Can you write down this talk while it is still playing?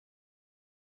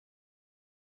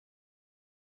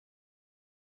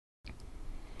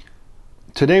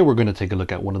Today we're going to take a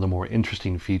look at one of the more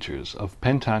interesting features of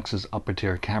Pentax's upper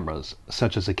tier cameras,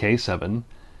 such as the K-7,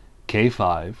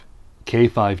 K-5,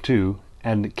 K-5 II,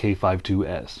 and K-5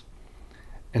 IIs.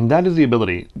 And that is the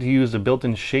ability to use the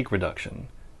built-in shake reduction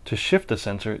to shift the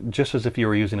sensor just as if you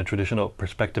were using a traditional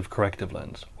perspective corrective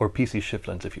lens, or PC shift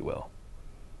lens if you will.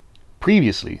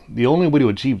 Previously, the only way to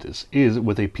achieve this is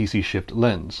with a PC shift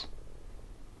lens.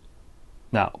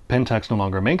 Now, Pentax no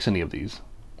longer makes any of these.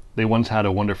 They once had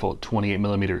a wonderful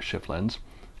 28mm shift lens,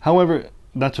 however,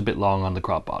 that's a bit long on the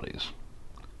crop bodies.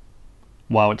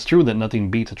 While it's true that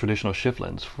nothing beats a traditional shift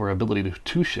lens for ability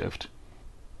to shift,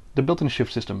 the built-in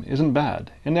shift system isn't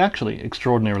bad, and actually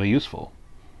extraordinarily useful.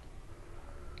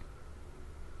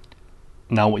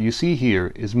 Now what you see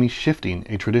here is me shifting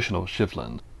a traditional shift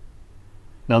lens.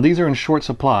 Now these are in short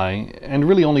supply, and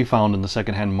really only found in the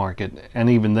second-hand market, and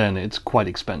even then it's quite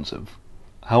expensive.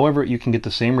 However, you can get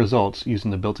the same results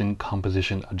using the built-in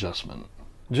composition adjustment,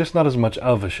 just not as much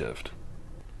of a shift.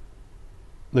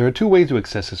 There are two ways to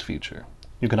access this feature.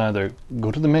 You can either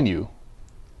go to the menu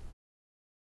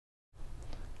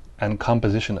and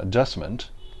composition adjustment,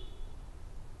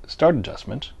 start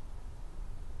adjustment,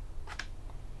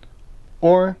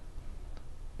 or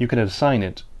you can assign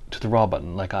it to the raw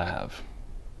button like I have.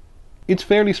 It's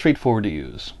fairly straightforward to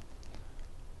use.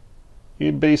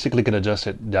 You basically can adjust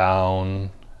it down,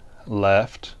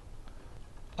 left,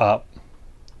 up,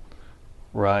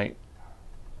 right.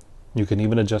 You can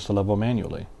even adjust the level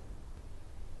manually.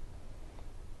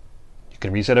 You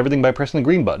can reset everything by pressing the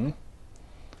green button.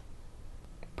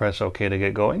 Press OK to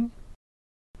get going,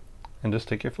 and just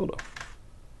take your photo.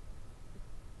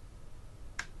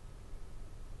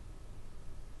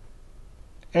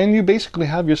 And you basically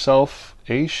have yourself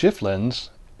a shift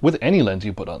lens with any lens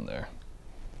you put on there.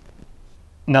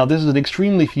 Now this is an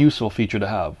extremely useful feature to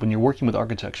have when you're working with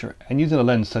architecture and using a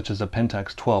lens such as a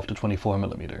Pentax 12 to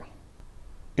 24mm.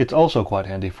 It's also quite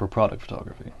handy for product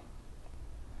photography.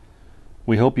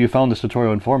 We hope you found this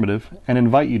tutorial informative and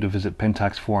invite you to visit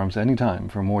Pentax forums anytime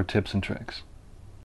for more tips and tricks.